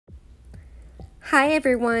Hi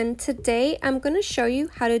everyone, today I'm going to show you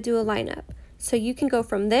how to do a lineup so you can go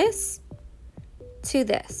from this to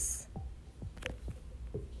this.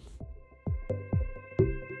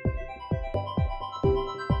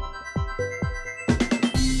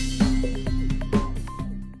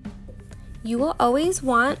 You will always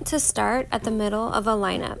want to start at the middle of a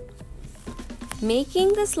lineup.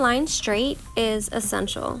 Making this line straight is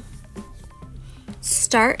essential.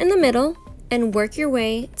 Start in the middle and work your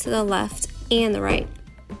way to the left and the right.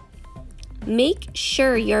 Make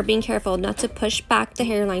sure you're being careful not to push back the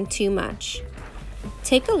hairline too much.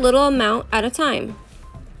 Take a little amount at a time.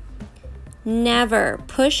 Never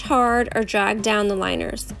push hard or drag down the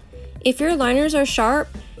liners. If your liners are sharp,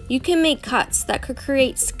 you can make cuts that could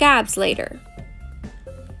create scabs later.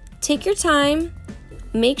 Take your time,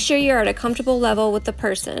 make sure you're at a comfortable level with the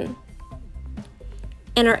person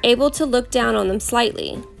and are able to look down on them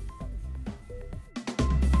slightly.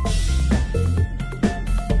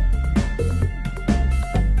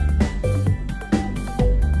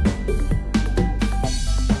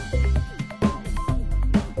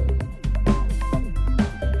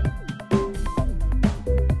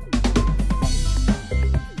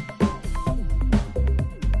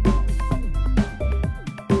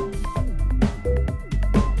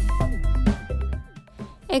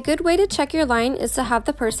 A good way to check your line is to have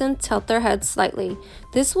the person tilt their head slightly.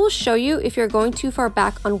 This will show you if you're going too far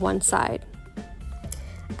back on one side.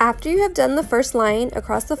 After you have done the first line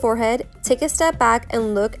across the forehead, take a step back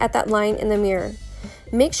and look at that line in the mirror.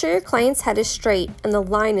 Make sure your client's head is straight and the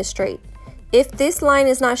line is straight. If this line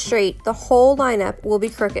is not straight, the whole lineup will be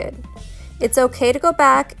crooked. It's okay to go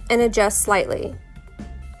back and adjust slightly.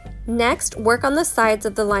 Next, work on the sides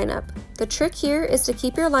of the lineup. The trick here is to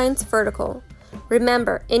keep your lines vertical.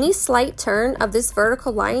 Remember, any slight turn of this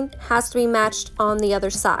vertical line has to be matched on the other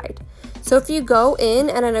side. So if you go in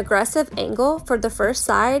at an aggressive angle for the first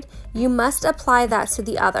side, you must apply that to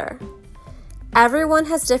the other. Everyone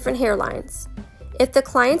has different hairlines. If the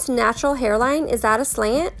client's natural hairline is at a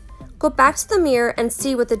slant, go back to the mirror and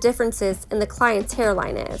see what the differences in the client's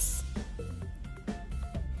hairline is.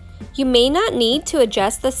 You may not need to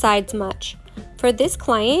adjust the sides much. For this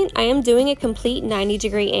client, I am doing a complete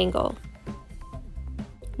 90-degree angle.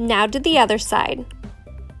 Now to the other side.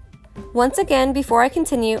 Once again, before I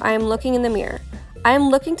continue, I am looking in the mirror. I am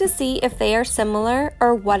looking to see if they are similar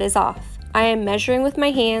or what is off. I am measuring with my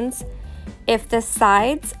hands if the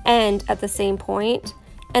sides end at the same point,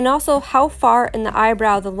 and also how far in the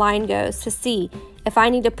eyebrow the line goes to see if I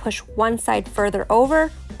need to push one side further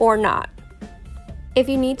over or not. If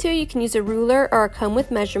you need to, you can use a ruler or a comb with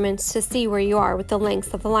measurements to see where you are with the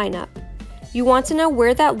lengths of the lineup. You want to know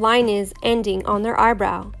where that line is ending on their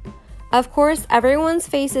eyebrow. Of course, everyone's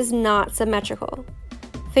face is not symmetrical.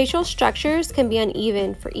 Facial structures can be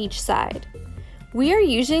uneven for each side. We are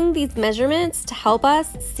using these measurements to help us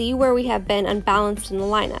see where we have been unbalanced in the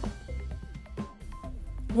lineup.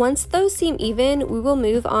 Once those seem even, we will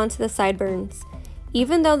move on to the sideburns.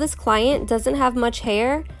 Even though this client doesn't have much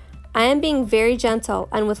hair, I am being very gentle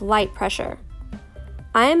and with light pressure.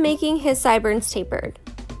 I am making his sideburns tapered.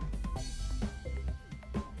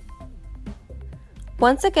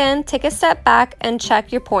 Once again, take a step back and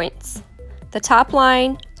check your points. The top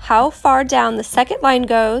line, how far down the second line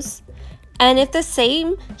goes, and if the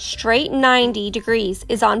same straight 90 degrees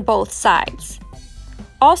is on both sides.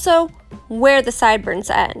 Also, where the sideburns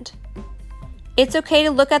end. It's okay to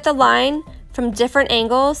look at the line from different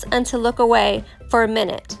angles and to look away for a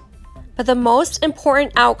minute. But the most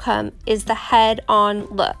important outcome is the head-on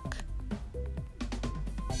look.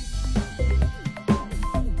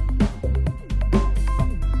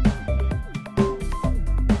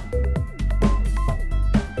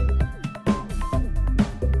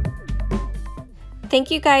 Thank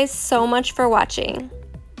you guys so much for watching.